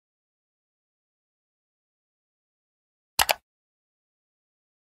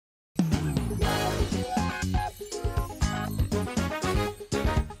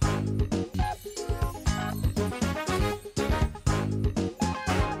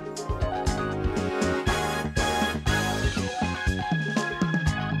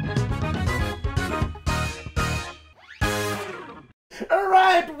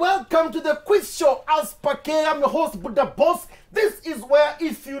welcome to the quiz show. As per K, I'm your host, Buddha Boss. This is where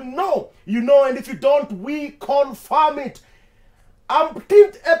if you know, you know, and if you don't, we confirm it.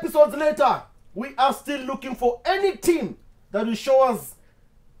 10 episodes later, we are still looking for any team that will show us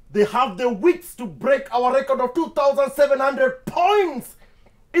they have the wits to break our record of 2,700 points.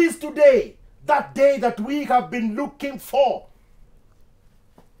 Is today that day that we have been looking for?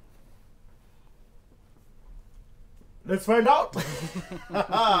 Let's find out.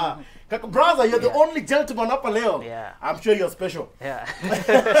 Brother, you're the only gentleman up Leo. Yeah. I'm sure you're special. Yeah.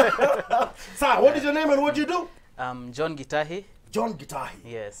 Sir, what is your name and what do you do? John Gitahi. John Gitahi.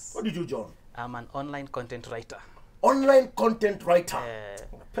 Yes. What do you do, John? I'm an online content writer. Online content writer. Yeah.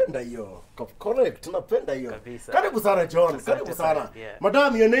 Napenda hiyo. Correct. Napenda hiyo. Kabisa. Karibu sana, John. Asante Karibu sana. sana. Yeah.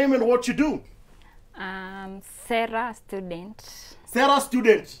 Madam, your name and what you do? Sarah, student. Sarah,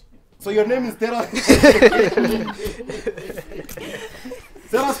 student. So your name is Sarah.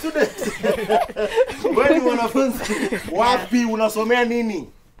 Sarah, student. Wewe ni mwanafunzi wapi, unasomea nini?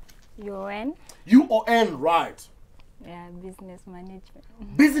 UN. UON, right. Yeah, business management.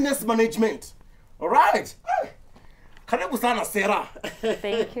 Business management. All right. Karibu sana, Sarah.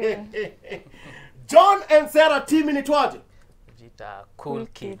 Thank you. John and Sarah team in itwaje? Jita Cool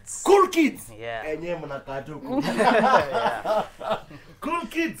Kids. Cool Kids. Yeah. Enyewe mnakaa tu. Cool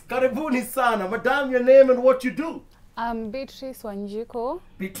Kids. Karibuni sana. Madam, your name and what you do? I'm Beatrice Wanjiko.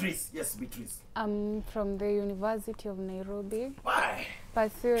 Beatrice. Yes, Beatrice. I'm from the University of Nairobi, Why?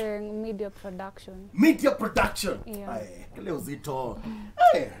 pursuing media production. Media production. Yeah. Ay, kile uzito.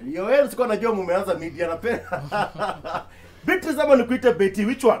 Hey, yoel siko najua mumeanza media napenda. Beatrice ama nikuite Betty,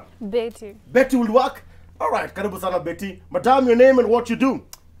 which one? Betty. Betty will work. All right, karibu sana Betty. Madam, your name and what you do?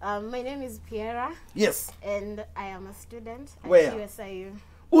 My name is Piera, Yes. and I am a student at Where? USIU.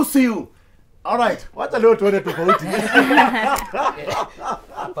 Usiu. All right. Wacha leo tuone tofauti.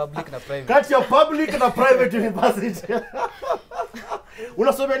 Public na private. Kati ya public na private university.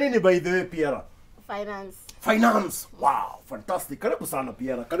 Unasomea nini by the way, Piera? Finance. Finance. Wow, fantastic. Karibu sana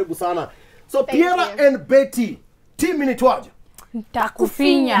Piera. Karibu sana. So Thank Piera you. and Betty, team initwaje?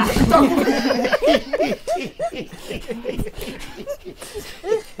 Nitakufinya.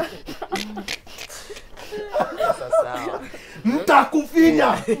 Sasa.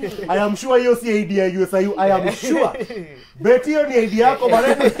 Nitakufinya. I am sure hiyo si idea ya USIU. I am sure. Betty, hiyo ni idea yako bwana.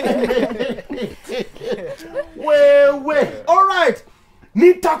 Wewe. All right.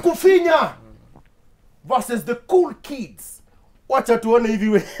 Nitakufinya versus the Cool Kids. Wacha tuone hivi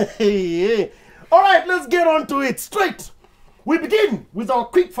we. All right, let's get on to it straight. We begin with our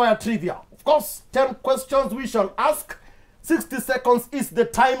quick fire trivia. Of course, 10 questions we shall ask. 60 seconds is the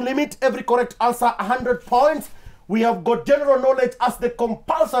time limit. Every correct answer, 100 points. We have got general knowledge as the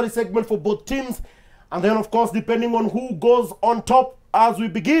compulsory segment for both teams. And then, of course, depending on who goes on top as we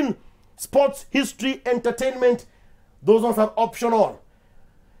begin, sports, history, entertainment, those ones are optional.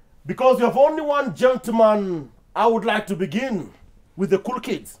 Because you have only one gentleman, I would like to begin with the Cool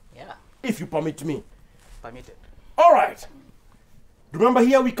Kids, Yeah. if you permit me. Permitted. All right. Remember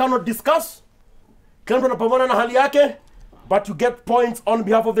here we cannot discuss. Kila mtu anapambana na hali yake, but you get points on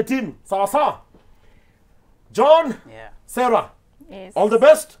behalf of the team. Sawa sawa. John, Yeah. Sarah, Yes. all the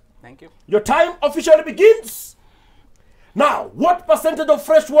best. Thank you. Your time officially begins. Now, what percentage of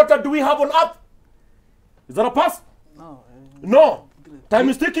fresh water do we have on Earth? Is that a pass? No. No. Time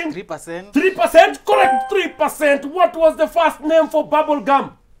is ticking. 3%. 3%? Correct. 3%. What was the first name for bubble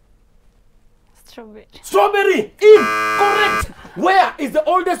gum? Strawberry. Strawberry. Incorrect. Where is the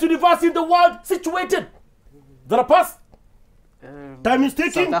oldest university in the world situated? Is that a pass? Time is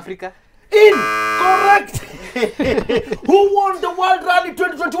ticking. South Africa. Incorrect. Who won the World Rally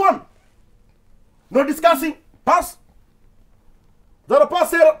 2021? No discussing. Pass. Is that a pass,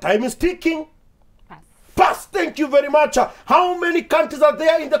 Sarah? Time is ticking. Pass. Pass. Thank you very much. How many countries are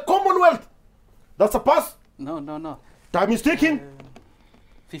there in the Commonwealth? That's a pass. No. Time is ticking.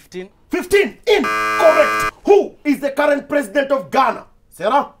 15. 15. Incorrect. Who is the current president of Ghana?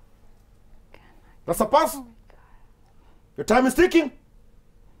 Sarah? That's a pass. Oh my God. Your time is ticking.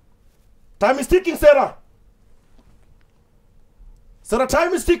 Time is ticking, Sarah. Sarah,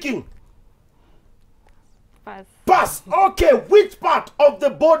 time is ticking. Pass. Pass. Okay, which part of the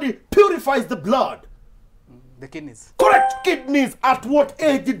body purifies the blood? The kidneys. Correct. Kidneys. At what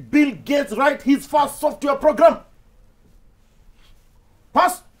age did Bill Gates write his first software program?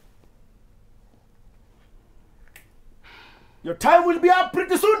 Pass. Your time will be up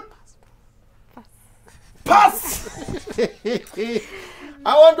pretty soon. Pass.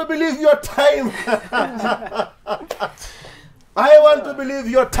 I want to believe your time. I want to believe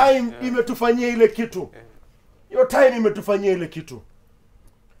your time imetufanyia ile kitu. Your time imetufanyia ile kitu.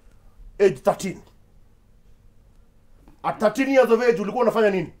 age 13. At 13 years of age ulikuwa unafanya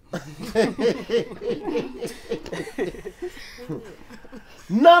nini?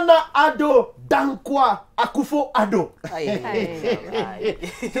 Nana Ado Dankwa Akufo Ado.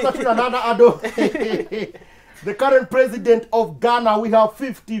 Nana Ado. The current president of Ghana. We have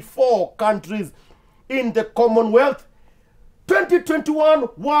 54 countries in the Commonwealth. 2021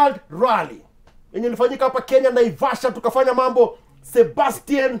 World Rally. Yenye ilifanyika hapa Kenya Naivasha tukafanya mambo.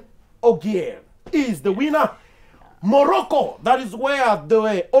 Sebastian Ogier is the winner. Morocco, that is where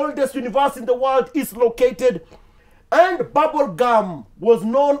the oldest university in the world is located. And bubblegum was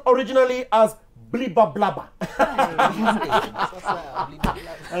known originally as Blibba Blabba.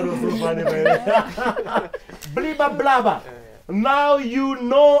 That was so funny, man. Blibba Blabba. Now you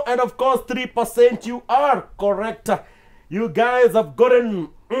know, and of course 3% you are correct. You guys have gotten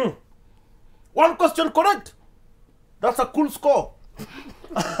one question correct. That's a cool score.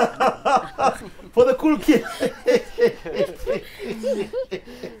 For the cool kid.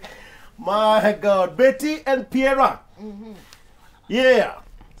 My God. Betty and Piera. Yeah.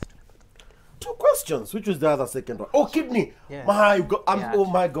 2 questions. Which was the other second one? Oh, kidney. Yeah. My God. Yeah. Oh,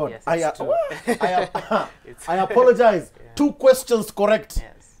 my God. Yes, I it's true. I apologize. Yeah. 2 questions correct.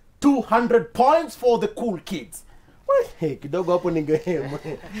 Yes. 200 points for the cool kids. Hey, kidogo hapo ninge.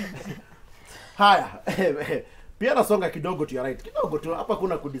 Haya. Piera songa kidogo to your right. Kidogo tu hapa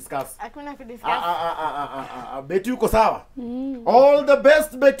kuna kudiscuss. Hakuna kudiscuss. Betty uko sawa? All the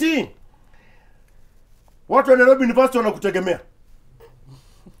best Betty. Watu wa Nairobi University wanakutegemea.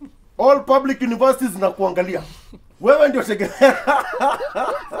 All public universities zinakuangalia. Wewe ndio tegemea.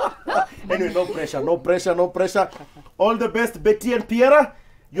 Anyway, no pressure, no pressure, no pressure. All the best Betty and Piera.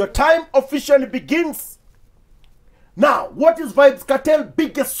 Your time officially begins. Now, what is Vibes Cartel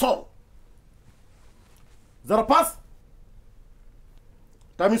biggest song? Is that a pass?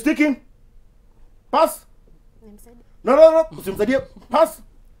 Time is ticking. Pass? No. Usimsaidie. Pass?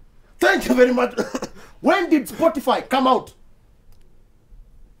 Thank you very much. When did Spotify come out?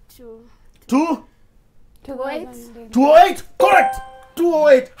 208? Correct.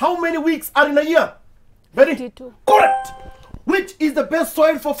 208. How many weeks are in a year? Very 22. correct. Which is the best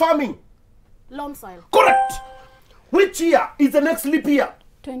soil for farming? Loam soil. Correct. Which year is the next leap year?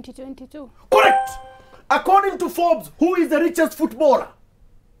 2022. Correct. According to Forbes, who is the richest footballer?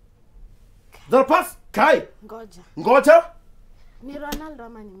 The pass? Kai. Ngoja. Ni Ronaldo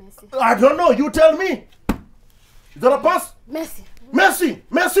ama ni Messi? I don't know. You tell me. Is that a pass? Messi. Messi.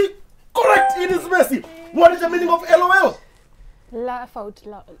 Correct. It is Messi. What is the meaning of LOL? Laugh out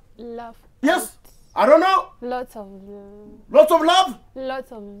loud. Laugh. Yes. I don't know. Lots of Lots of love.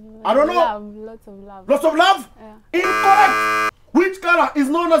 I don't know. Love. Lots of love. Lots of love. Yeah. Incorrect. Which color is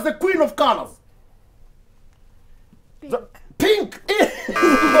known as the queen of colors? Pink. Pink.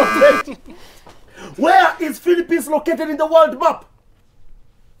 Where is Philippines located in the world map?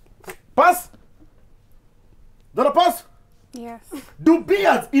 Pass. That a pass? Yes. Do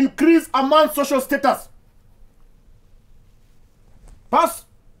beards increase a man's social status? Pass.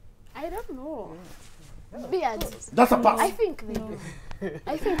 I don't know. Beards. That's a pass. I think they do.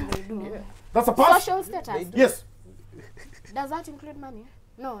 I think they do. That's a pass. Social status. Yes. Does that include money?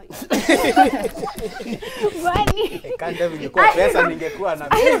 No. Money. Kanda ningekuwa pesa ningekuwa na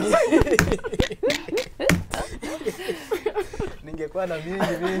mingi. Ningekuwa na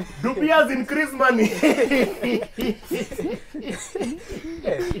mingi. Do beards increase money?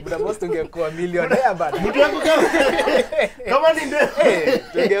 Buda most ungekuwa millionaire bana. Mtu yangu kama ni ndio.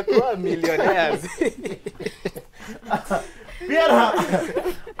 Tungekuwa millionaires. Piera,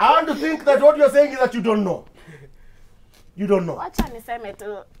 I want to think that what you're saying is that you don't know. You don't know. Wacha niseme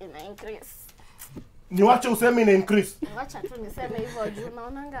tu ina increase. Ni wache useme ina increase. Wacha tu niseme hivyo juu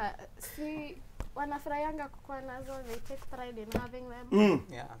naonanga si wanafurahianga kukuwa nazo, they take pride in having them.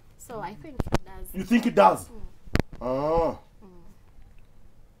 Yeah. So I think it does. You think it does?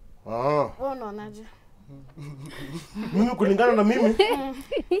 Unaonaje? Mimi kulingana na mimi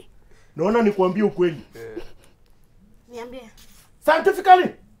naona nikuambie ukweli. Niambie. Scientifically,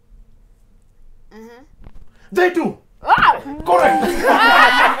 they do. Correct.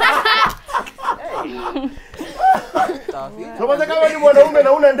 Kama kama ni mwanaume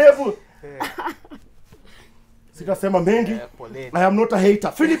na una ndevu. Sitasema mengi. I am not a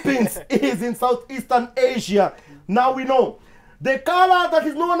hater. Philippines is in Southeastern Asia. Now we know the color that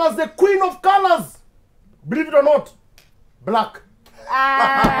is known as the queen of colors. Believe it or not, black.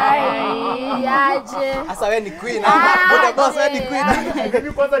 Yaje. Asa wewe ni queen ama buda boss wewe ni queen.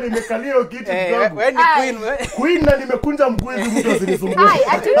 Mimi kwanza nimekalia hiyo kiti kidogo. Wewe ni queen wewe. Queen na nimekunja mguu hivi mtu asinisumbue. Ai,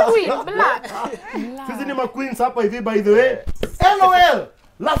 ati queen black. Sisi ni ma queens hapa hivi by the way. LOL.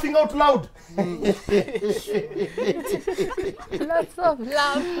 Laughing out loud. Lots of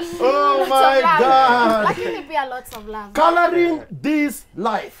love. Oh Lots my of love. God. Lakini pia lots of love. Coloring This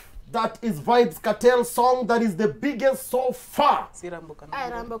Life. That is Vibes Cartel song that is the biggest so far. Si Rambo kana. Ay,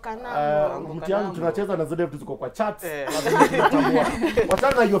 Rambo Kanamo. Mtiangu tunacheza na zote tuko kwa charts.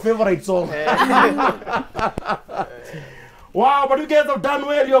 What's your favorite song? Wow, but you guys have done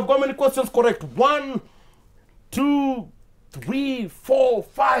well. You have got many questions correct. 1, 2, 3, 4,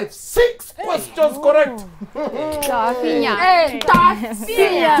 5, 6 questions correct. Nitakufinya.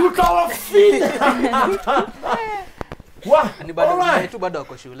 Tutawafinya. Wow. Ni bado Alright. tu bado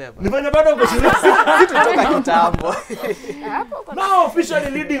wako shule bado. Nifanya bado uko shule. Toka kitambo. Now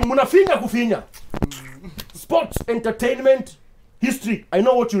officially leading Munafinya Kufinya. Sports, entertainment, history. I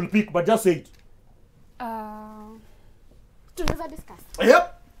know what you'll pick, but just say it. Tunaweza discuss.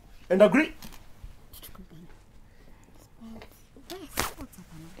 Yep. And agree.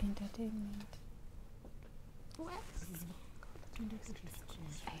 Entertainment.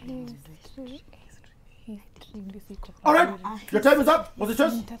 All right. Your time is up. What's the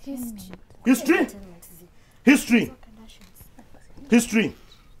choice? Entertainment. History. History. History.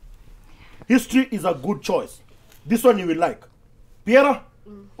 History is a good choice. This one you will like. Piera,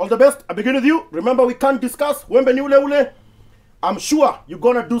 all the best. I begin with you. Remember, we can't discuss. Wembe ni ule ule. I'm sure you're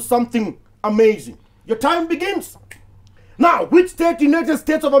gonna do something amazing. Your time begins. Now, which state, United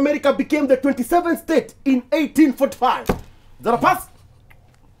States of America, became the 27th state in 1845? Is that a pass?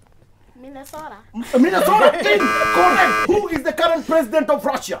 Minnesota. Minnesota, incorrect. Who is the current president of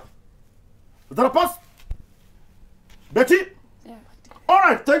Russia? Is that a pass? Betty? Yeah. All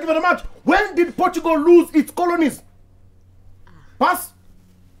right, thank you very much. When did Portugal lose its colonies? Pass?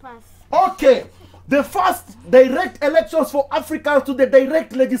 Pass. Okay. The first direct elections for Africans to the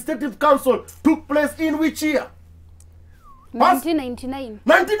direct legislative council took place in which year? Pass? 1999.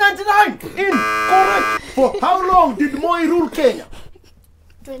 1999. Incorrect. For how long did Moi rule Kenya?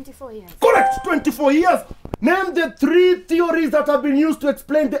 24 years. Correct. 24 years. Name the 3 theories that have been used to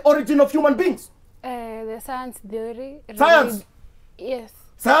explain the origin of human beings. The science theory. Science. Yes.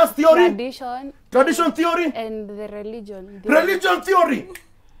 Science theory. Tradition Tradition theory. and the religion. Religion theory.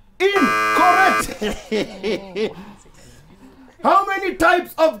 Incorrect. How many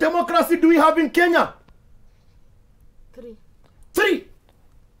types of democracy do we have in Kenya? 3. 3.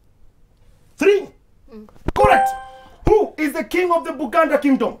 3. Correct. Who is the king of the Buganda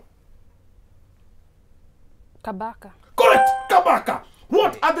kingdom? Kabaka. Correct. Kabaka.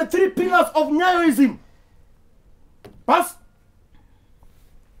 What are the 3 pillars of Nyayoism? Pass.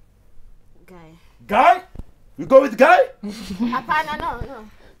 Guy. Guy. We go with Guy. Hapana, no.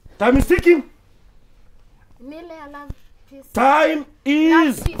 Time is ticking. Nile ya love, peace. Time Love,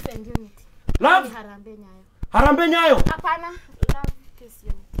 is peace and unity. love. Ni Harambee Nyayo. Harambee Nyayo. Hapana, love, peace,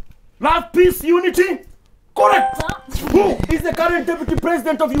 unity. Love, peace, unity. Correct. Who is the current deputy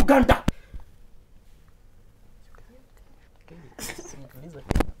president of Uganda?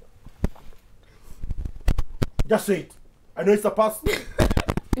 Just say it. I know it's a pass.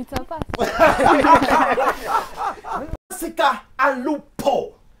 It's a pass. Jessica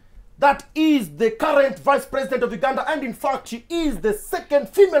Alupo. That is the current vice president of Uganda, and in fact, she is the 2nd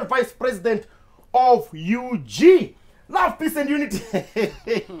female vice president of UG. Love, peace, and unity.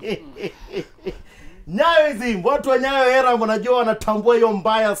 Nyayoism, watu wa Nyayo era mnajua wanatambua hiyo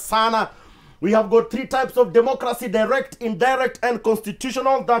mbaya sana. We have got 3 types of democracy: direct, indirect, and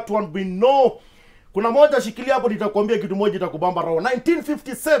constitutional. That one we know. Kuna moja shikilia hapo, nitakwambia kitu moja itakubamba roho.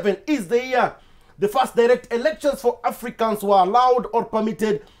 1957 is the year the first direct elections for Africans were allowed or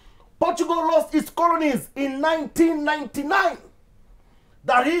permitted. Portugal lost its colonies in 1999.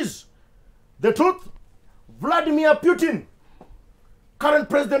 That is the truth. Vladimir Putin, current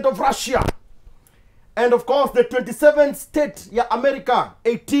president of Russia. And of course, the 27th state, yeah, America,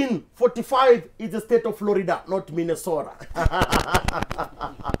 1845 is the state of Florida, not Minnesota.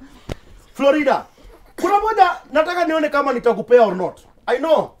 Florida. Kuna moja nataka nione kama nitakupea or not. I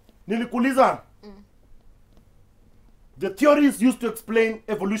know, nilikuuliza. The theories used to explain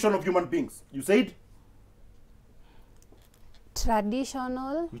evolution of human beings. You said?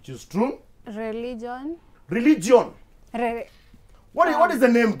 Traditional, Which is true. religion. Religion. Re What is the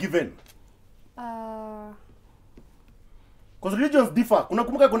name given? Because religions differ.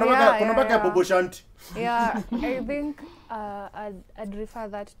 Unakumbuka kuna mpaka ya Bobo Shanti. Yeah, I think I'd refer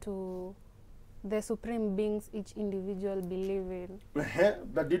that to the supreme beings each individual believe in.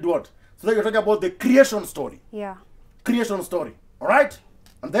 That did what? So then you're talking about the creation story. Yeah, Creation story. All right?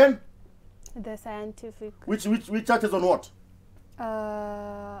 And then the scientific. which touches on what?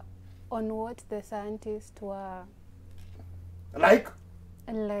 On what the scientists were. Like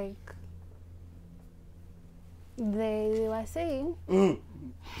like they were saying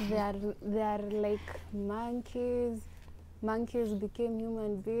they are like monkeys. Monkeys became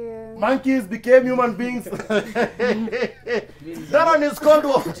human beings. Monkeys became human beings. That one is called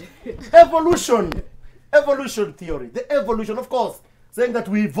what? Evolution. Evolution theory. The evolution, of course, saying that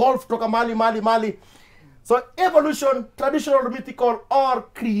we evolved toka mali. So evolution, traditional or mythical, or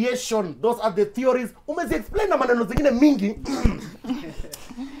creation. Those are the theories. Umezi explain na maneno zingine mingi.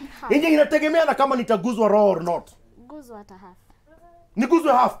 Inje inategemea na kama nitaguzwa raw or not. Guzwa hata half.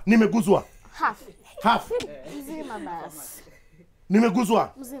 Niguzwe half, nimeguzwa. Half. Half. Mzima basi.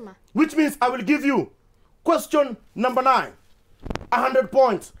 Nimeguzwa. Mzima. Which means I will give you question number 9, 100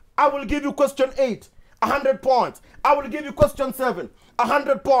 points. I will give you question 8, 100 points. I will give you question 7,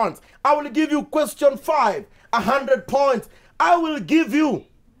 100 points. I will give you question 5, 100 points. I will give you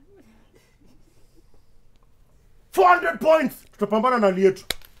 400 points. Tutapambana na hali yetu.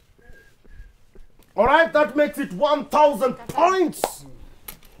 All right, that makes it 1,000 points.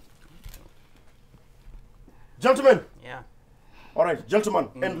 Gentlemen. Yeah. All right, gentlemen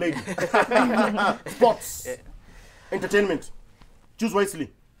and ladies. Sports. Entertainment. Choose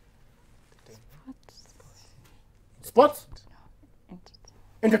wisely. Sports.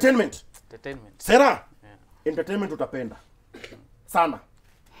 Entertainment. Entertainment. Sarah. Yeah. Entertainment utapenda. Sana.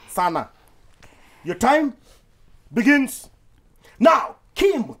 Sana. Your time begins now.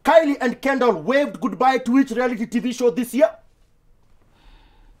 Kim, Kylie and Kendall waved goodbye to which reality TV show this year?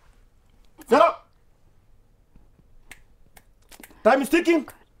 Sarah. Time is ticking.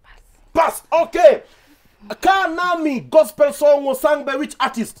 Pass. Okay. Kanami gospel song was sung by which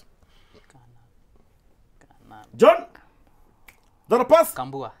artist? John? That a pass?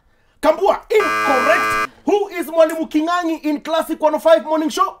 Kambua. Kambua. Incorrect. Who is Mwalimu Kingangi in Classic 105 morning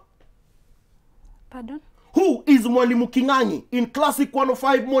show? Pardon? Who is Mwalimu Kingangi in Classic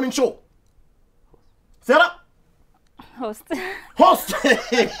 105 morning show? Sarah? Host. Host.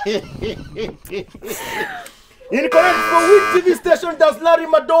 Incorrect. For which TV station does Larry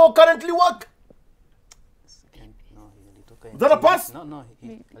Madowo currently work? No, he alitoka Is that a pass? No,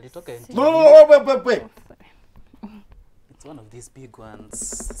 he alitoka in No, wait. It's one of these big ones.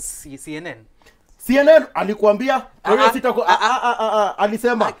 CNN. CNN alikuambia kwa hiyo sitaku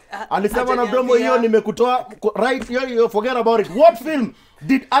alisema na mdomo hiyo nimekutoa right you forget about it. What film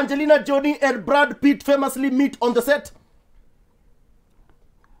did Angelina Jolie and Brad Pitt famously meet on the set?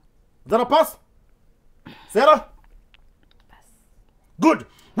 Is that a pass? Sarah? Pass. Good.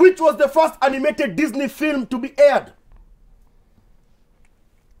 Which was the first animated Disney film to be aired?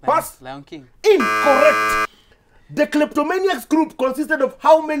 Pass. Lion King. Incorrect. The Kleptomaniacs group consisted of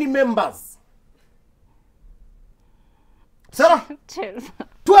how many members? Sarah? 12.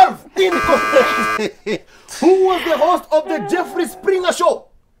 12. Incorrect. Who was the host of the Jeffrey Springer show?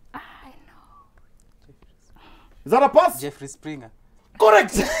 I know. Is that a pass? Jeffrey Springer.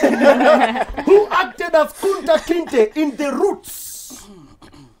 Correct. Who acted as Kunta Kinte in The Roots?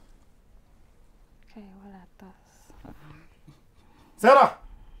 Okay, well, I pass. Sarah?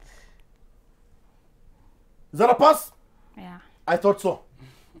 Is that a pass? Yeah. I thought so.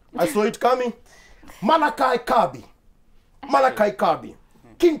 I saw it coming. Malachi Kabi.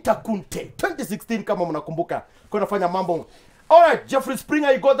 Kinta Kunte. 2016 kama mnakumbuka. Kwa nafanya mambo. Alright, Jeffrey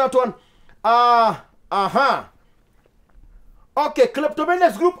Springer, you got that one. Okay,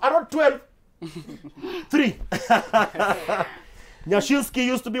 Kleptomaniacs group are not 12. 3. Nyashinsky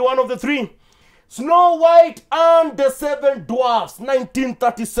used to be one of the 3. Snow White and the Seven Dwarfs,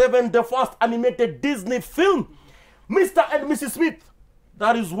 1937, the first animated Disney film. Mr. and Mrs. Smith,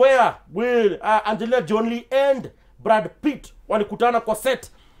 that is where will Angelina Jolie and Brad Pitt walikutana kwa set.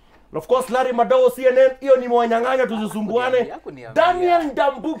 And of course, Larry Madowo CNN, hiyo ni mwanyang'anya tuzisumbuane. Daniel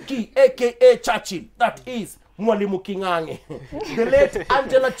Ndambuki, aka Churchill, that is Mwalimu Kingangi. The late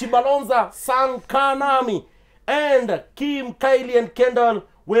Angela Chibalonza sang Kanami. And Kim, Kylie and Kendall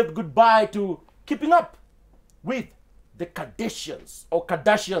waved goodbye to Keeping Up with the Kardashians or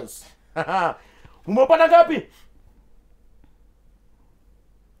Kardashians. Umepata ngapi?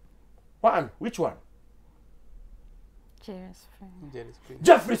 One. Which one?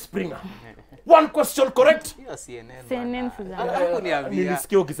 Jeffrey Springer. One question correct? Hiyo CNN. CNN Suzana. Hakuniambia.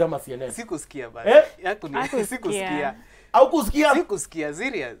 Nilisikia ukisema CNN. Sikusikia basi. Sikusikia. Au kusikia? Sikusikia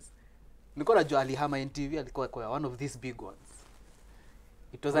serious. Nilikuwa najua alihama NTV alikuwa kwa one of these big ones.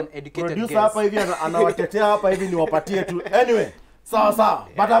 It was an educated Producer guess. hapa hivi anawatetea hapa hivi niwapatie tu. Anyway, sawa.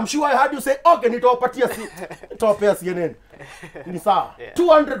 But I'm sure I heard you say, okay, nitawapea CNN. Ni sawa.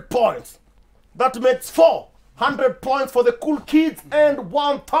 200 points. That makes 400 points for the cool kids and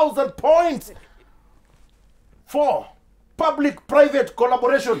 1,000 points for public-private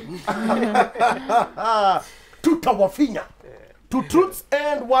collaboration. Tutawafinya. Two truths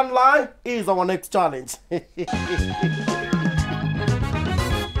and one lie is our next challenge. This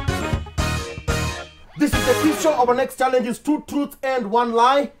is the quiz show. Our next challenge is two truths and one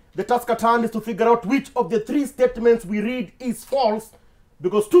lie. The task at hand is to figure out which of the three statements we read is false,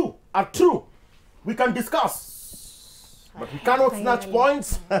 because two are true. We can discuss, but we cannot snatch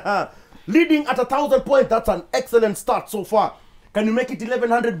points. Leading at 1,000 points, that's an excellent start so far. Can you make it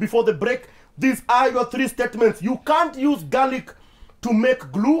 1,100 before the break? These are your three statements. You can't use garlic to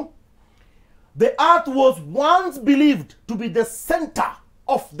make glue. The earth was once believed to be the center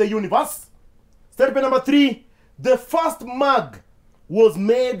of the universe. Statement number 3, the first mug was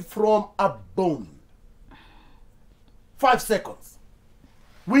made from a bone. 5 seconds.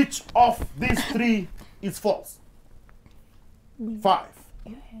 Which of these three is false? 5,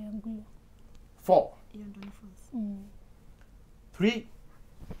 4, 3.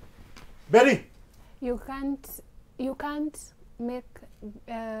 Betty, You can't make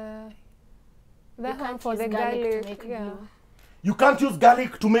the one can't for use the garlic to garlic. make Yeah. glue. you can't use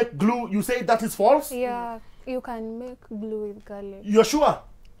garlic to make glue. You say that is false? Yeah, you can make glue with garlic. You're sure?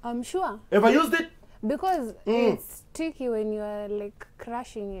 I'm sure. Ever used it? Because Mm. it's sticky when you are like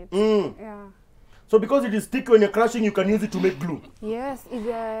crushing it. Mm. Yeah. So because it is sticky when you're crushing, you can use it to make glue. Yes, if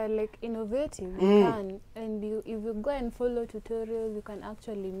you are like innovative, you Mm. can. And if you go and follow tutorials, you can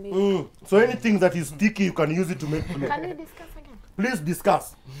actually make. So anything that is sticky, you can use it to make glue. Can we discuss again? Please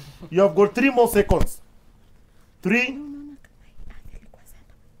discuss. You have got 3 more seconds. 3,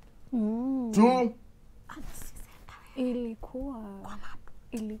 Mm. 2, Ilikuwa.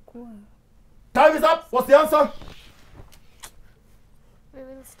 time is up. What's the answer? We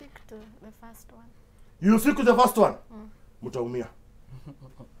will stick to the first one. You stick with the first one. Mutaumia.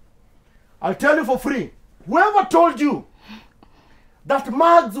 I'll tell you for free. Whoever told you that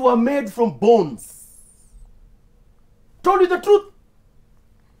mugs were made from bones told you the truth.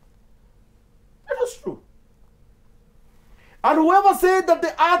 It was true. And whoever said that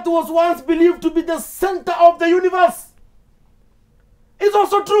the earth was once believed to be the center of the universe is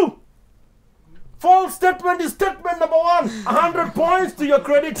also true. False statement is statement number 1. 100 points to your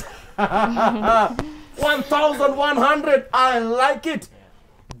credit. 1,100. I like it.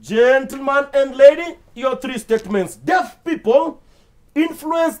 Gentlemen and lady, your 3 statements. Deaf people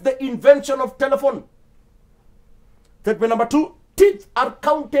influenced the invention of telephone. Statement number 2, teeth are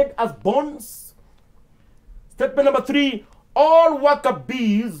counted as bones. Statement number 3, all worker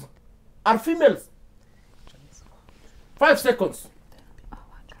bees are females. 5 seconds.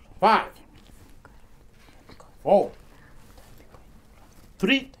 5, 4,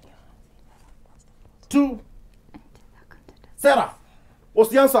 3, 2. Sarah, what's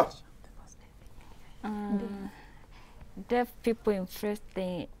the answer? Deaf people influence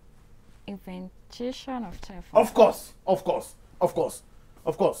the invention of telephone. Of course, of course, of course,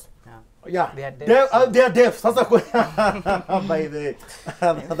 of course. Yeah. Yeah, They are deaf. they are deaf. Sasa by the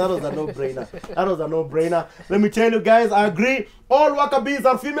that was a no-brainer. That was a no-brainer. Let me tell you guys, I agree. All worker bees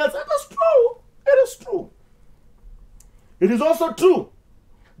are females. It is true. It is true. It is also true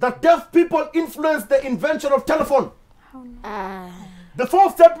that deaf people influence the invention of telephone. The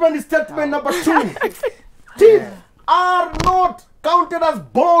 4th statement is statement number 2. Teeth are not counted as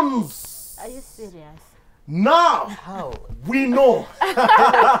bones. Are you serious? Now How? we know.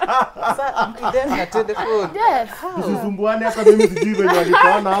 Sasa mkideni telephone. Yes. Usisumbuane hata mimi sijui venye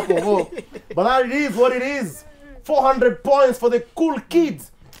walitoana hapo. But that it is what it is. 400 points for the cool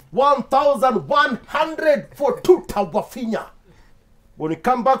kids. 1,100 for Tutawafinya. When we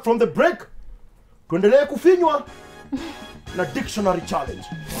come back from the break, tuendelee kufinywa na dictionary challenge.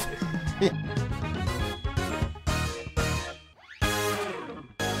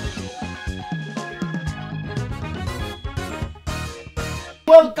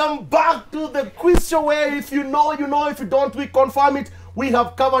 Welcome back to the quiz show where if you know, you know. If you don't, we confirm it. We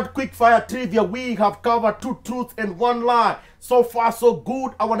have covered quickfire trivia. We have covered 2 truths and 1 lie. So far, so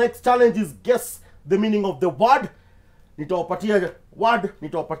good. Our next challenge is guess the meaning of the word. Nitawapatia word,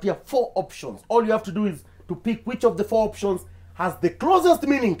 nitawapatia 4 options. All you have to do is to pick which of the 4 options has the closest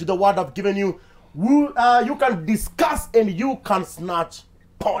meaning to the word I've given you. You can discuss and you can snatch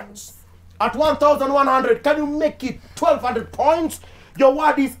points. At 1,100, can you make it 1,200 points? Your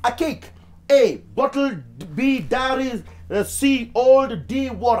word is a cake. A, bottle. B, diaries. C, old. D,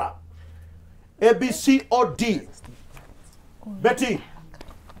 water. A, B, C, or D. Betty,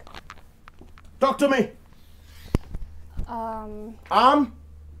 talk to me.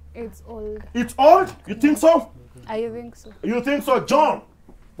 It's old. It's old? You think so? I think so. You think so? John,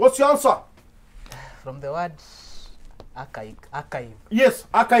 what's your answer? From the word Archive. Yes,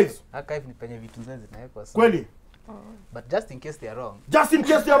 archives. Archive ni penye vitu zote zinawekwa. Kweli. But just in case they are wrong. Just in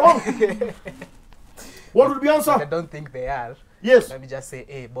case they are wrong. What would be I answer? don't think they are. Yes. Let me just say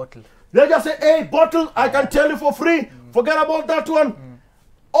a bottle. Let's just say, hey, bottle, I can tell you for free. Forget about that one.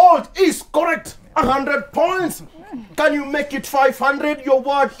 All is correct. 100 points. Can you make it 500? Your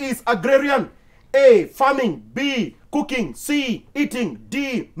word is agrarian. A, farming. B, cooking. C, eating.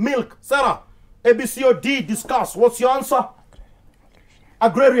 D, milk. Sarah, A, B, C, or D, discuss. What's your answer?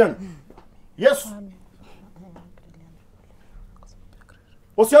 Agrarian. Yes?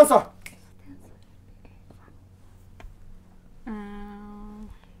 What's your answer?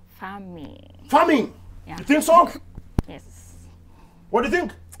 Farming. Farming. Yeah. You think so? Yes. What do you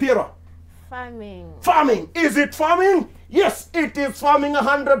think, Piera? Farming. Farming. Is it farming? Yes, it is farming.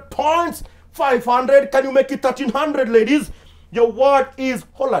 100 points. 500. Can you make it 1300, ladies? Your word is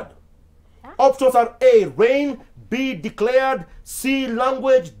Holland. Options are A, rain. B, declared. C,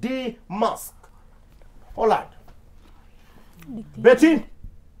 language. D, mask. Holland. Betty?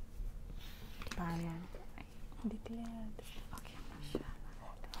 Declared.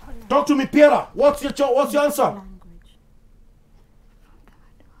 Talk to me, Piera. What's your answer?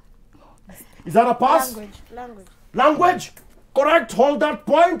 Is that a pass? Language. Language. Correct. Hold that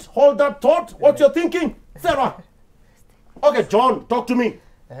point. Hold that thought. What's your thinking? Sarah. Okay, John, talk to me.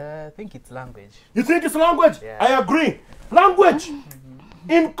 I think it's language. You think it's language? Yeah. I agree. Language.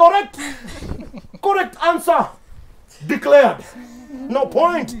 Incorrect. Correct answer. Declared. No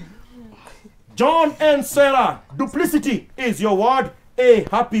point. John and Sarah. Duplicity is your word. A,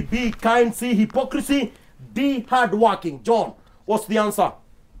 happy. B, kind. C, hypocrisy. D, hardworking. John, what's the answer?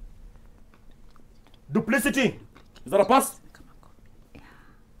 Duplicity. Is that a pass?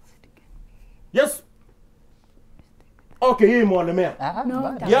 Yes? Okay, hii mwalemea. No,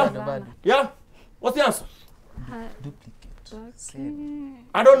 Bad, Yeah. bad, bad. Yeah? What's the answer? Duplicate. Same.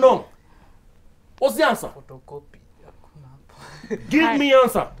 I don't know. What's the answer? Photocopy. Hakuna hapo. Give me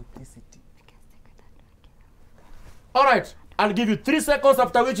answer. Duplicity. All right. I'll give you 3 seconds,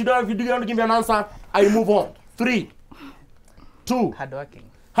 after which you don't have to give me an answer. I move on. 3, 2. Hardworking.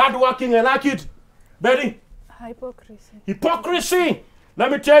 Hardworking, I like it. Betty? Hypocrisy. Hypocrisy.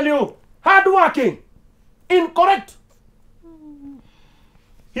 Let me tell you. Hardworking. Incorrect.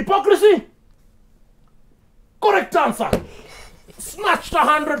 Hypocrisy. Correct answer. Snatched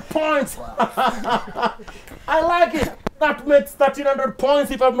 100 points. I like it. That makes 1300 points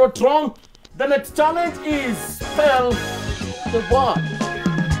if I'm not wrong. The next challenge is spell the word.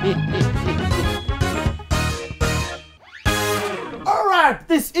 All right,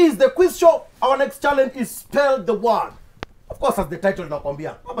 this is the quiz show. Our next challenge is spell the word. Of course, as the title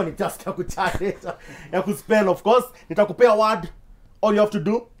nakwambia, hapa ni task ya kuchallenge ya kuspell. Of course, nitakupea word. All you have to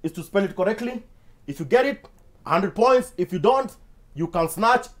do is to spell it correctly. If you get it, 100 points. If you don't, you can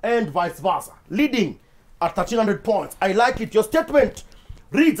snatch, and vice versa. Leading at 1300 points. I like it. Your statement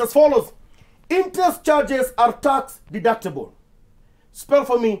reads as follows. Interest charges are tax deductible. Spell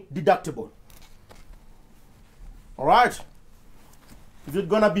for me deductible. All right. Is it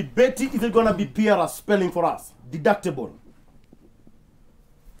going to be Betty? Is it going to be Piera spelling for us? Deductible.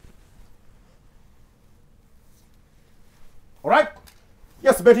 All right.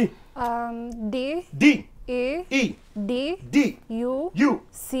 Yes, Betty. D, D, E, E, D, D, U, U,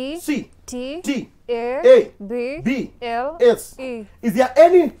 C, C, T, T, A, A, B, B, L, S. E. Is there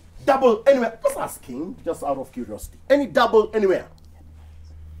any double anywhere? Just asking, just out of curiosity. Any double anywhere?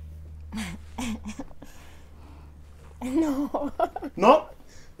 No. No?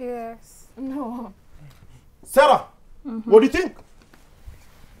 Yes. No. Sarah, what do you think?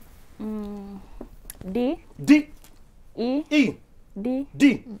 D, D, E, E, D,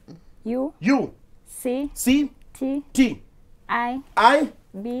 D, U, U, C, C, T, T, I, I,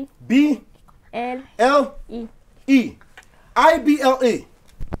 B, B, L, L, E. E. I, B, L, A.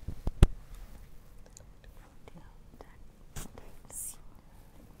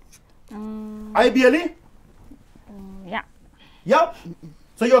 I, B, L, E? Yeah. Yep.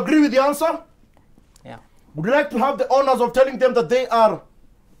 So you agree with the answer? Yeah. Would you like to have the honors of telling them that they are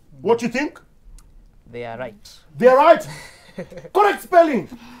what you think? They are right. They are right. Correct spelling.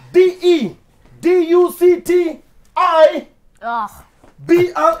 D, E, D, U, C, T, I, Ugh.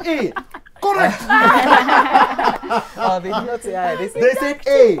 B, L, A. Correct. Oh, they did not say I. They said They said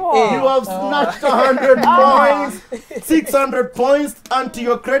A. You have snatched 100 points, 600 points, and to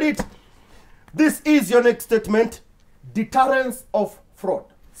your credit, this is your next statement. Deterrence of fraud.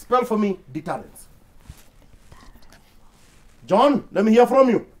 Spell for me deterrence. John, let me hear from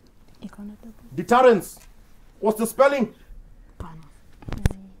you. Deterrence. What's the spelling?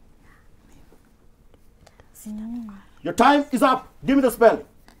 Your time is up. Give me the spelling.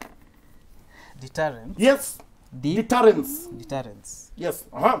 Deterrent. Yes. Deterrence. Deterrence. Yes.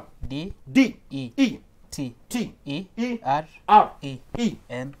 D D. E E. T T. E E. R R. E E.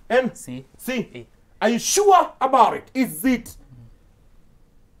 N N. C C. E. Are you sure about it? Is it?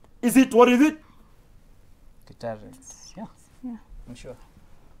 What is it? Deterrence. Yeah. Yeah. I'm sure.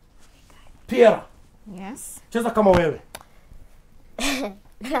 Pierre. Yes. Cheza kama wewe.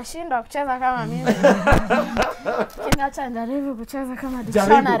 Nashindwa kucheza kama mimi. Kinacha njaribu kucheza kama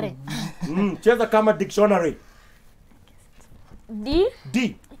dictionary. Cheza kama dictionary. D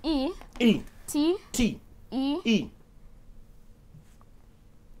D. E E. T T. E E.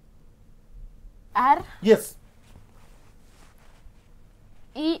 R Yes.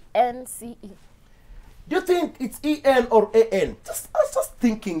 E N C E. Do you think it's E-N or A-N? I was just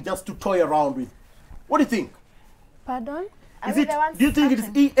thinking, just to toy around with. What do you think? Pardon? Are Is we it? the ones Do you think it's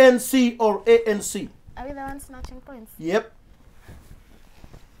snatching? E-N-C or A-N-C? Are we the ones snatching points? Yep.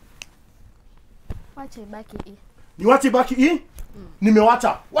 Wacha ibaki E. Niwache baki E?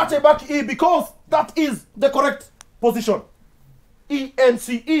 Nimewacha. Wache baki E because that is the correct position.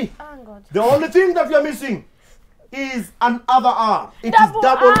 E-N-C-E. Oh God. The only thing that you're missing is another R. It is Double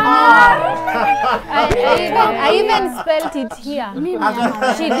double R. I even spelled it here.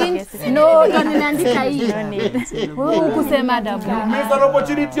 She didn't know it. Nimeandika E. No need. Kusema double. Missed an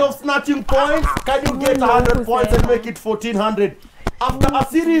opportunity of snatching points. Can you get 100 points and make it 1400? After a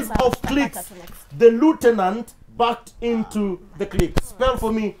series of clicks, the lieutenant backed into the click. Spell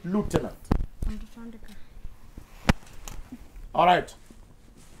for me, lieutenant. All right.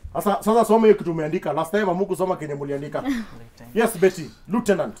 Sasa soma hiyo kitu umeandika. Last time amuku soma kenye muliandika. Yes, Betty.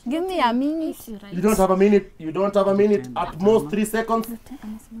 Lieutenant. Give me a minute. You don't have a minute. You don't have a minute. At most 3 seconds.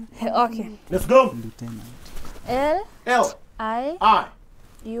 Okay. Let's go. L L. I I.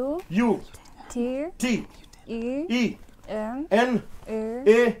 U U. T T. E E. N N. A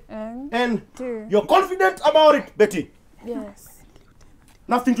A. N N. T. You're confident about it, Betty? Yes.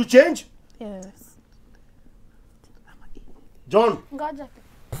 Nothing to change? Yes. John. Ngoja.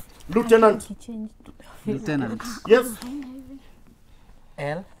 Lieutenant. He changed. Lieutenant. Yes.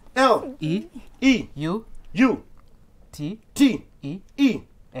 L L. E E. U U. T T. E E.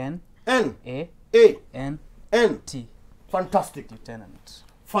 N N. A A. N N. T. Fantastic. Lieutenant.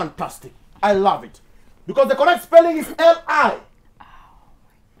 Fantastic. I love it. Because the correct spelling is L-I.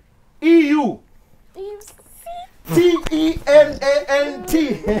 E-U. T-E-N-A-N-T.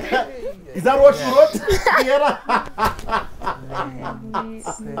 Is that what you wrote?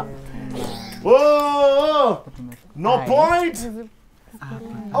 Oh, no point.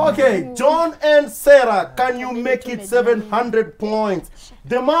 Okay, John and Sarah, can you make it 700 points?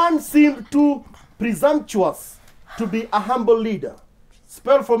 The man seemed too presumptuous to be a humble leader.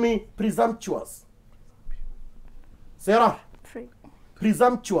 Spell for me, presumptuous. Sarah,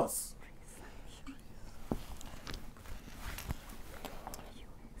 presumptuous.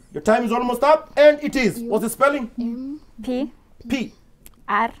 Your time is almost up, and it is. What's the spelling? P P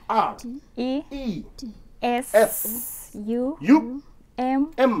R R E E S S U U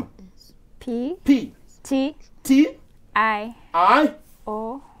M M P P T T I I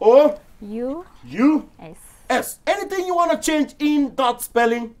O O U U S. S. Anything you want to change in that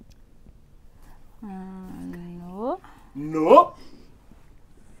spelling? No. No.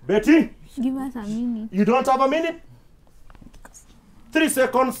 Betty, Give us a minute. you don't have a minute? 3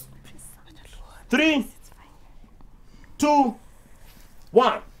 seconds. 3, 2,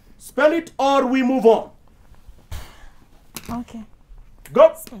 1. Spell it or we move on. Okay.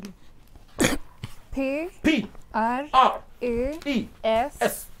 Go. P P R R E E S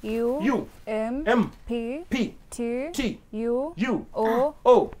S U U M M P P T T U U O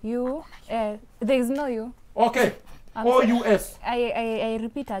O. U S. There is no U. Okay. I'm O sorry. U S. I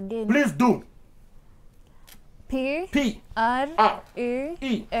repeat again. Please do. P P R R E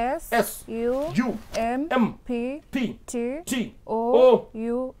E S S U U M M P P T T O O.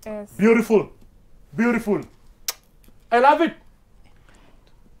 U S. Beautiful. Beautiful. I love it.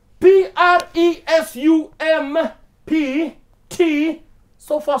 P R E S U M P T.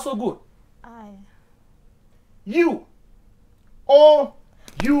 So far, so good. I. U O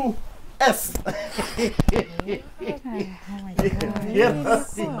U S.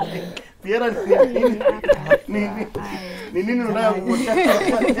 Yes. Piera ni nini unayongojea?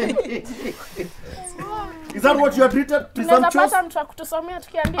 Is that what you are treated? Tunaweza Presumptuous? pata mtu wa kutusomea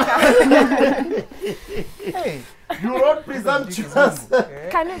tukiandika. You wrote presumptuous.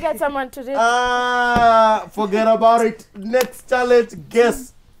 Can you get someone to read? Forget about it. Next challenge,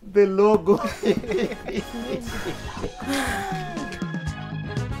 guess the logo.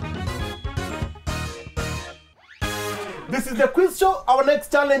 This is the quiz show. Our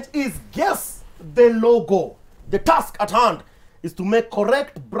next challenge is guess the logo. The task at hand is to make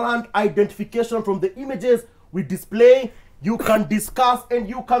correct brand identification from the images we display. You can discuss and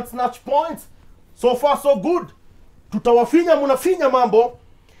you can snatch points. So far, so good. Tutawafinya munafinya mambo.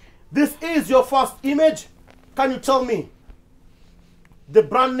 This is your first image. Can you tell me the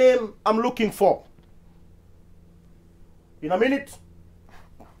brand name I'm looking for? In a minute.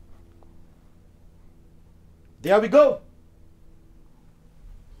 There we go.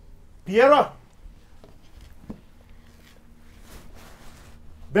 Piera.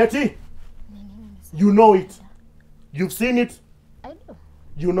 Betty. You know it. You've seen it. I do.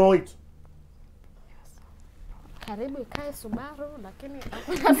 You know it. Karibu ikae Subaru lakini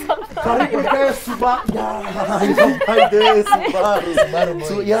Karibu ikae Subaru. Yeah, Subaru.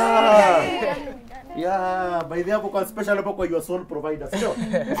 So, yeah. Yeah, by the hapo kwa special hapo kwa your sole provider, sio?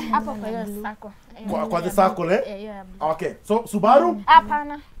 hapo kwa hiyo sako. Kwa the circle, eh? Yeah. Okay. So Subaru?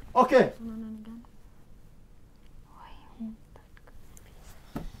 Hapana. Okay.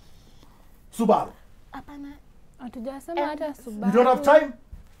 Subaru. Hapana. Hatujasema hata Subaru. You don't have time?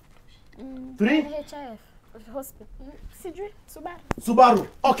 3? NHIF hospital. Sijui Subaru. Subaru.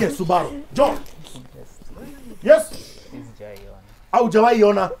 Okay, Subaru. John. Yes. Sijaiona. Haujawahi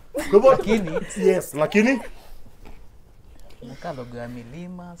ona. Kwa hivyo Lakini yes, lakini nakaa logo ya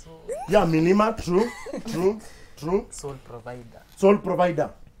milima, so yeah, milima, true. sole provider. Sole provider.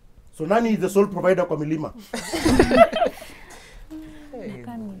 So nani is the sole provider kwa milima?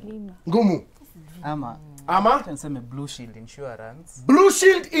 Milima. Ngumu. Ama Ama niseme Blue Shield Insurance. Blue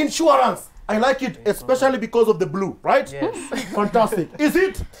Shield Insurance. I like it, especially because of the blue, right? Yes. Fantastic. Is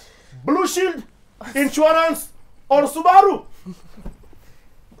it Blue Shield Insurance or Subaru?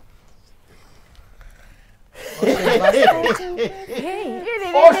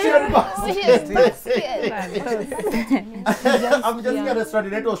 Ocean Basket. I'm just gonna study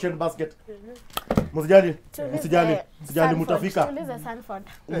that Ocean Basket. Msijali mutafika. Tulize Sanford.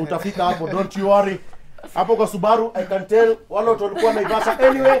 Mutafika hapo, don't you worry. Hapo kwa Subaru, I can tell wale watu walikuwa Naivasha.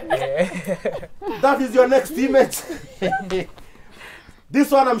 Anyway, that is your next image.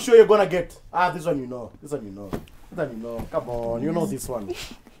 This one I'm sure you're gonna get. This one you know. Come on, you know this one.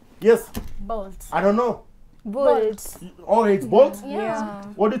 Yes. Bolt. I don't know. Bolt. Oh, it's Bolt? Yeah.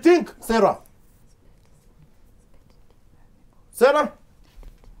 What do you think, Sarah? Sarah?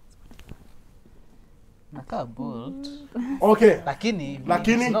 Nakaa Bolt. Okay. Lakini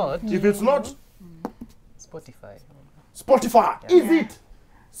If it's not, Spotify. Spotify. Is it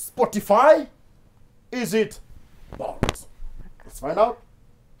Spotify? Is it Bolt? Let's find out.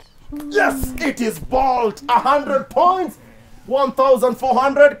 Yes, it is Bolt. 100 points.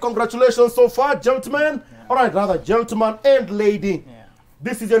 1,400. Congratulations so far, gentlemen. All right, rather, gentleman and lady. Yeah.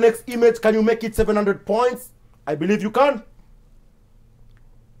 This is your next image. Can you make it 700 points? I believe you can.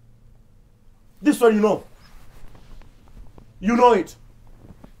 This one you know. You know it.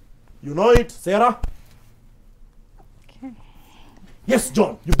 You know it, Sarah? Okay. Yes,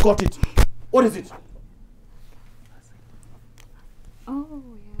 John, you've got it. What is it? Oh,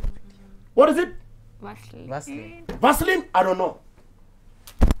 yeah. What is it? Vaseline. Vaseline? I don't know.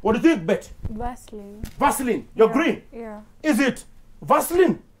 What do you think, Bet? Vaseline. Vaseline. You agree? Yeah. Is it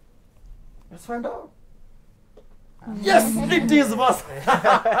Vaseline? Let's find out. Yes, it is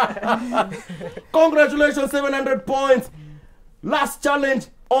Vaseline. Congratulations, 700 points. Last challenge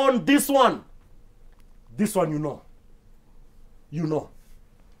on this one. This one you know. You know.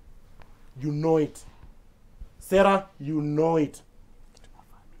 You know it. Sarah, you know it.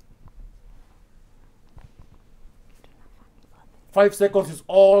 Five seconds is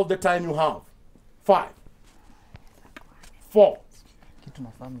all the time you have. 5, 4, Kitu na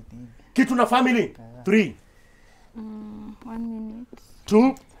family hivi. kitu na family. 3, 1 minute.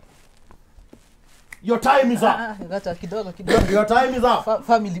 2. Your time is up. Ngacha kidogo. Your time is up.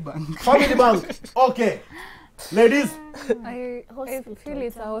 Family bank. Family bank. Okay. Ladies, I feel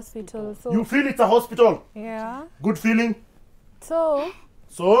it's a hospital. So you feel it's a hospital. yeah. Good feeling. So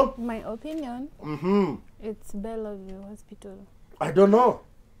So, my opinion, it's Bellevue Hospital. I don't know.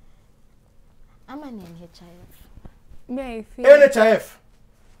 Ama ni NHIF. Me, I feel NHIF.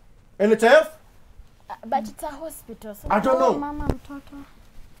 NHIF? But it's a hospital. So I don't know. Mama mtoto.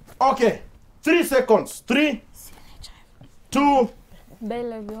 Okay. 3 seconds. 3, 2.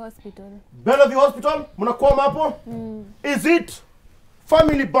 Bellevue Hospital. Bellevue Hospital. Munakwama hapo? Is it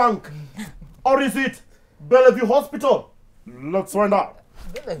Family Bank or is it Bellevue Hospital? Let's find out.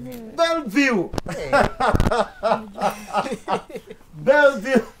 Bellevue.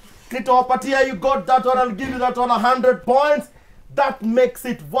 Bellevue. Kitowapatia, you got that one. I'll give you that one 100 points. That makes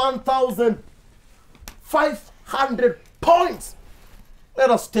it 1,500 points. Let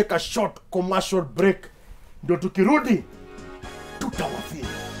us take a short commercial break. Ndio tukirudi tutawafinya.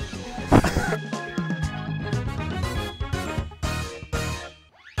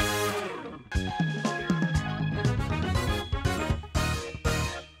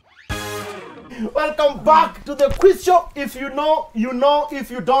 Welcome back to the quiz show. If you know, you know.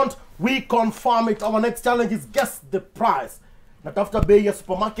 If you don't, we confirm it. Our next challenge is guess the price. Natafuta bei ya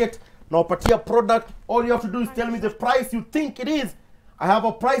supermarket, nawapatia product. All you have to do is tell me the price you think it is. I have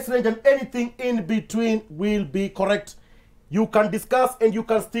a price range and anything in between will be correct. You can discuss and you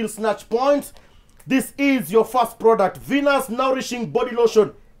can still snatch points. This is your first product. Venus Nourishing Body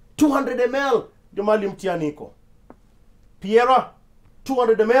Lotion. 200 ml. Ndio mali mtihani iko. Piera,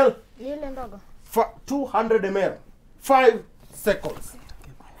 200 ml. Ile ndogo. 200 ml. 5 seconds.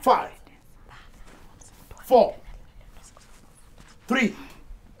 5, 4, 3,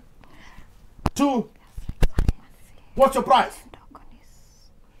 2. What's your price?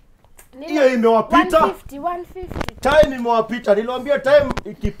 Hiyo imewapita. 150. Time imewapita. Niliwaambia time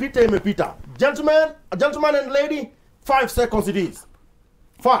ikipita imepita. Gentlemen and lady, 5 seconds it is.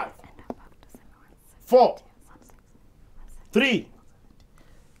 5, 4, 3,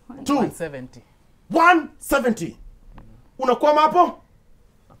 2, 170. 170. Unakwama hapo?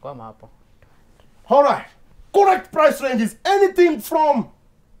 Nakwama hapo. All right. Correct price range is anything from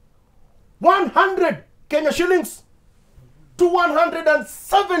 100 Kenya shillings to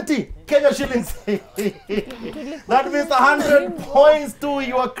 170 Kenya shillings. That means 100 points to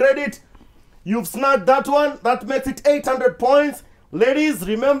your credit. You've snagged that one. That makes it 800 points. Ladies,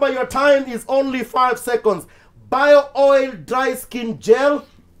 remember your time is only 5 seconds. Bio oil dry skin gel,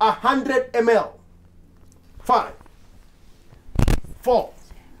 100 ml. 5, 4,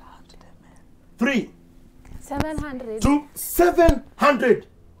 3, 700. 2, 700.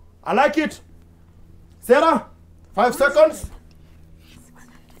 I like it. Sarah, 5 seconds.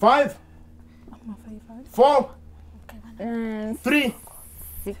 5, 4, 3,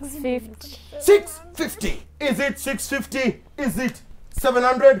 650. 650. Is it 650? Is it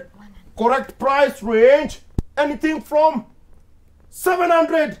 700? Correct price range. Anything from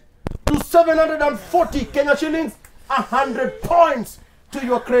 700 to 740 Kenya shillings. 100 points to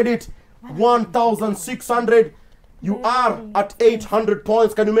your credit. 1,600. You are at 800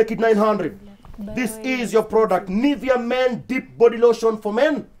 points. Can you make it 900? This is your product. Nivea Men Deep Body Lotion for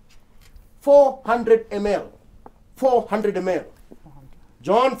Men. 400 ml. 400 ml.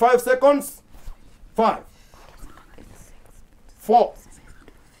 John, 5 seconds. 5, 4,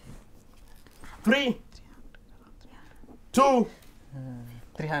 3, 2,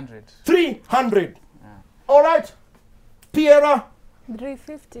 300. 300. All right. Piera,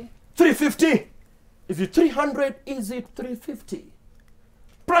 350. 350. Is it 300? Is it 350?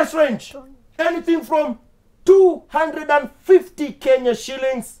 Price range. Anything from 250 Kenya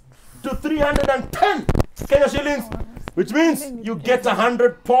shillings to 310 Kenya shillings. Which means you get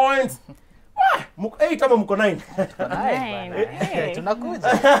 100 points. 8 ama mko 9? Hey, tunakuja.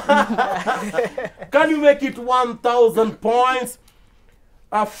 Can you make it 1,000 points?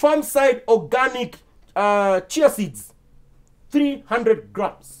 Farm side organic chia seeds, 300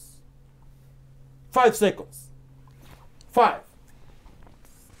 grams. 5 seconds. 5,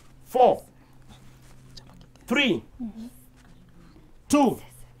 4, 3, 2,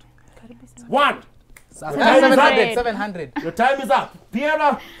 1. 700. 700. Your time is up.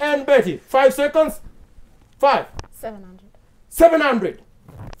 Piera and Betty, 5 seconds. 5, 700. 700.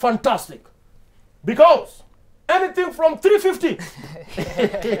 Fantastic. Because anything from 350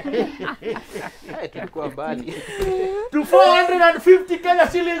 Hey, tulikuwa mbali. to 450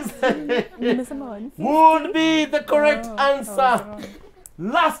 Kenya shillings would be the correct answer.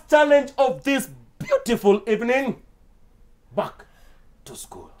 Last challenge of this beautiful evening. Back to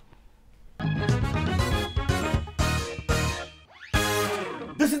school.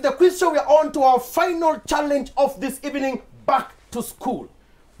 This is the quiz show. We are on to our final challenge of this evening. Back to school.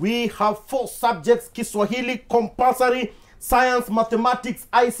 We have 4 subjects: Kiswahili compulsory, science, mathematics,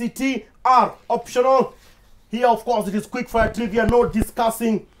 ICT are optional. Here, of course, it is quick fire trivia, no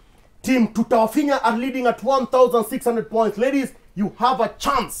discussing. Team Nitakufinya are leading at 1,600 points. Ladies, you have a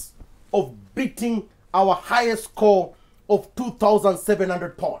chance of beating our highest score of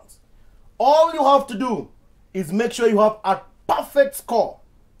 2,700 points. All you have to do is make sure you have a perfect score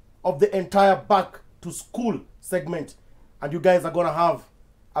of the entire back to school segment, and you guys are gonna have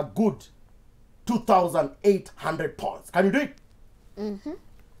a good 2,800 points. Can you do it?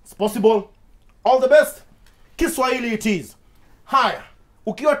 It's possible. All the best. Kiswahili it is. Haya,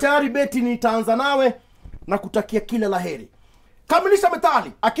 ukiwa tayari Beti, nitaanza nawe na kutakia kila laheri. Kamilisha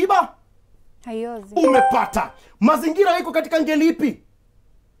methali. Akiba, Haiozi. Umepata. Mazingira iko katika ngeli ipi?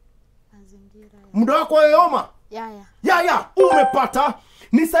 Mazingira. Muda wako wayoyoma? Ya. Ya, umepata.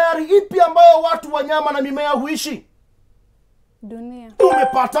 Ni sayari ipi ambayo watu, wanyama na mimea huishi? Dunia.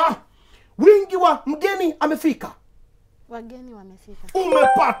 Umepata. Wingi wa mgeni amefika. Wageni wamefika.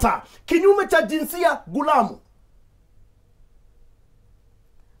 Umepata. Kinyume cha jinsia gulamu.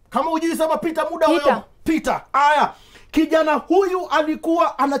 Kama hujui sema pita, muda wewe. Pita. Aya. Kijana huyu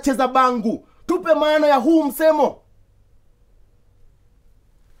alikuwa anacheza bangu. Tupe maana ya huu msemo.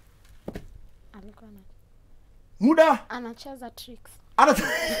 Alikuwa Muda. anacheza tricks. Anacheza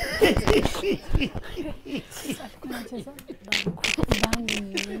bangu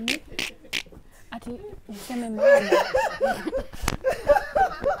nini? Ati niseme mama.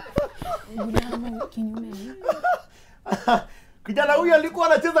 Gulamu kinyume ni? Kijana huyu alikuwa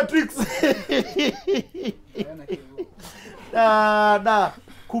anacheza tricks.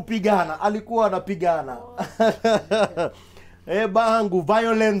 Kupigana, alikuwa anapigana. Bangu,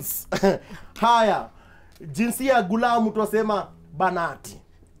 violence. Haya, jinsia gulamu tunasema banati.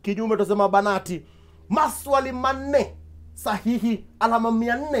 Kinyume tunasema banati. Maswali manne sahihi, alama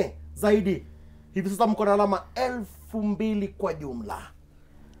 400 zaidi. Hivi sasa mko na alama 2000 kwa jumla.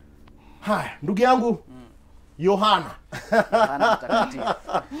 Haya, ndugu yangu Yohana.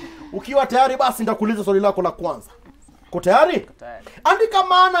 Ukiwa tayari basi nitakuuliza swali lako la kwanza. Uko tayari? Tayari. Andika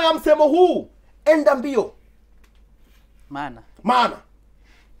maana ya msemo huu. Enda mbio. Maana.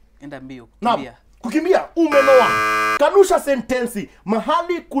 Enda mbio, Naam. kukimbia. Kukimbia, umeloa. Kanusha sentensi.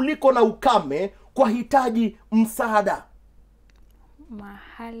 Mahali kuliko na ukame kwa hitaji msaada.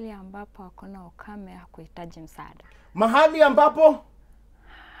 Mahali ambapo hakuna ukame hakuhitaji msaada. Mahali ambapo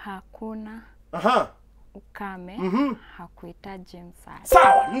Hakuna ukame hakuhitaji msaada.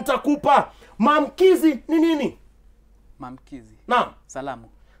 sawa, nitakupa. Maamkizi ni nini? Maamkizi. Naam. Salamu.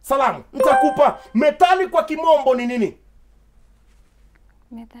 Nitakupa. Methali kwa kimombo ni nini?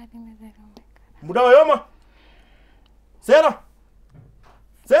 Methali. Muda wayoma. Sera.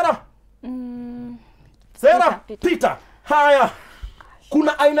 Pita. Haya.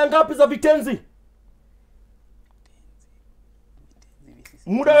 Kuna aina ngapi za vitenzi?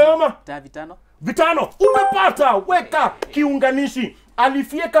 Muda wayoma. 5. 5. Umepata. Weka kiunganishi.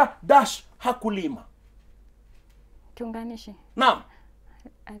 Alifieka dash hakulima. Kiunganishi. Naam.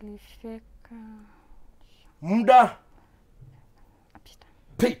 Alifeka. Muda.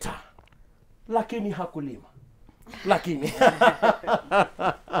 Pita. Lakini hakulima. Lakini.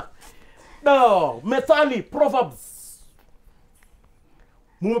 No. Methali. Proverbs.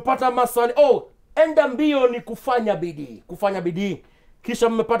 Mumepata maswali. Enda mbio ni kufanya bidii. Kisha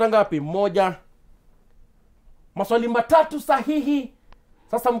mmepata ngapi? 1. Maswali 3 sahihi.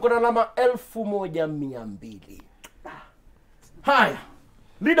 Sasa mko na alama 1200. Haya.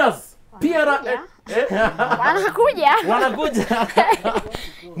 Leaders. Pierre. Wanakuja.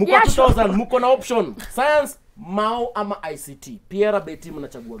 Mko 2000, mko na option. Science, Mao ama ICT. Pierre, Betty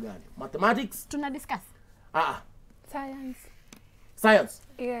mnachagua gani? Mathematics? Tuna discuss. Science.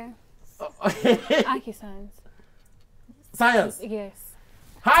 Yeah. Science. Science. Yes.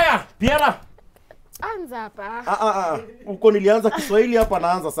 Haya, Pierre. Anza hapa. Uko nilianza Kiswahili hapa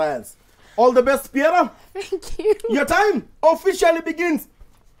naanza science. All the best, Pierre. Thank you. Your time officially begins.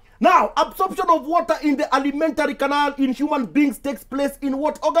 Now, absorption of water in the alimentary canal in human beings takes place in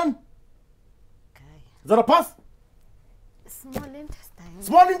what organ? Okay. Is that a pass? Small intestine.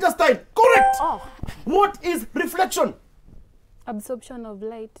 Small intestine. Correct. What is reflection? Absorption of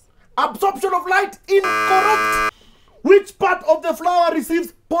light. Absorption of light. Incorrect. Which part of the flower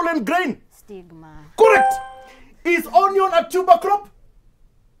receives pollen grain? Stigma. Correct. Is onion a tuber crop?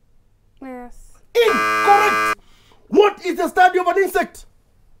 Yes. Incorrect. What is the study of an insect?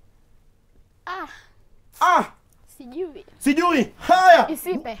 Sijui. Haya.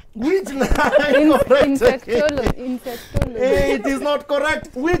 Isipe. Which Insectology. It is not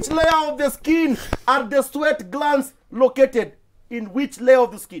correct. Which layer of the skin are the sweat glands located? In which layer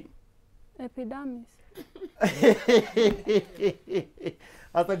of the skin? Epidermis.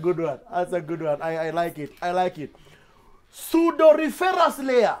 That's a good one. I like it. Pseudoriferous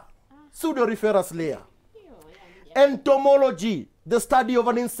layer. Entomology, the study of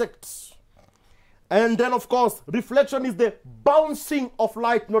an insect. And then, of course, reflection is the bouncing of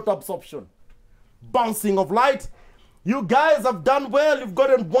light, not absorption. Bouncing of light. You guys have done well. You've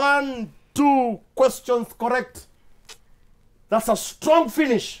gotten 1, 2 questions correct. That's a strong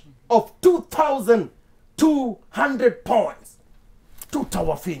finish of 2,200 points.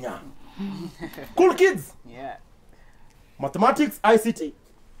 Nitakufinya. Cool kids. Yeah. Mathematics, ICT.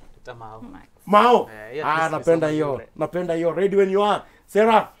 Mao. Mao. Yeah, Napenda hiyo. Ready when you are.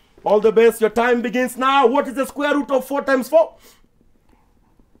 Sarah, All the best. Your time begins now. What is the square root of 4 times 4?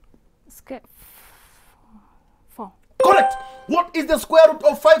 Square 4. Correct. What is the square root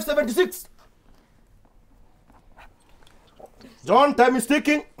of 576? John, time is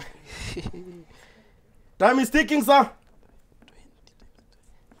ticking. Time is ticking, sir.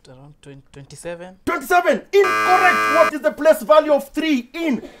 Around 27. 27. Incorrect. What is the place value of 3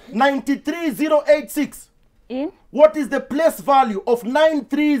 in 93086? In What is the place value of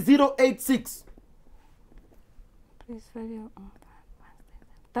 93086? place value of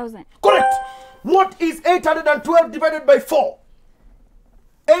 1,000. Correct. What is 812 divided by 4?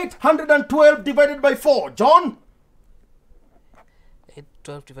 812 divided by 4. John?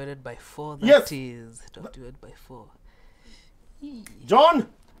 12 divided by 4. Yes. That is 12 divided by 4. John?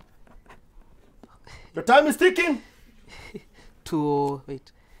 The time is ticking.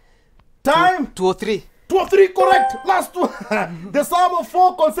 Wait. Time? 203. 2 or 3, correct. Last two. The sum of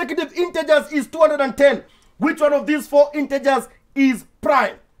 4 consecutive integers is 210. Which one of these 4 integers is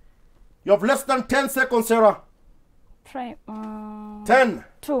prime? You have less than 10 seconds, Sarah. Prime 10.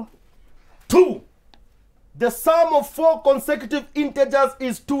 2. 2. The sum of 4 consecutive integers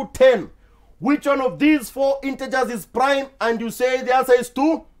is 210. Which one of these 4 integers is prime? And you say the answer is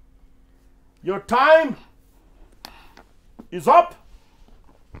 2. Your time is up.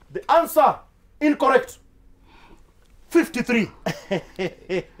 The answer, incorrect. 53.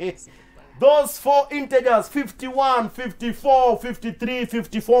 Those 4 integers, 51, 54, 53,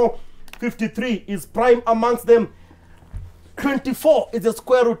 54, 53 is prime amongst them. 24 is the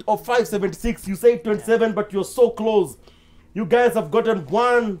square root of 576. You say 27, but you're so close. You guys have gotten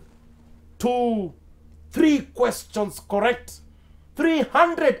 1, 2, 3 questions correct.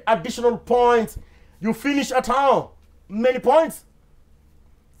 300 additional points. You finish at how many points?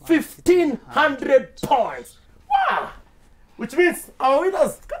 1,500 points. Wow! Which means our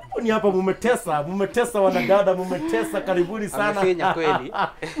winners, karibuni hapa mumetesa wanadada, mumetesa, karibuni Amefenya kweli.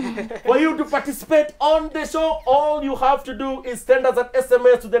 sana. For you to participate on the show, all you have to do is send us an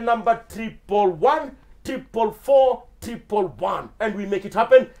SMS to the number 111 444 111 and we make it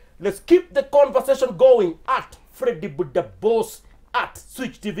happen. Let's keep the conversation going at Freddy Buddha Boss at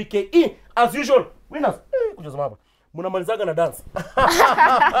Switch TV KE. As usual, winners, munamalizaga na dance.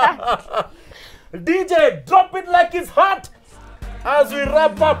 DJ, drop it like it's hot as we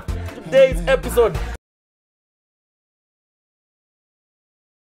wrap up today's episode.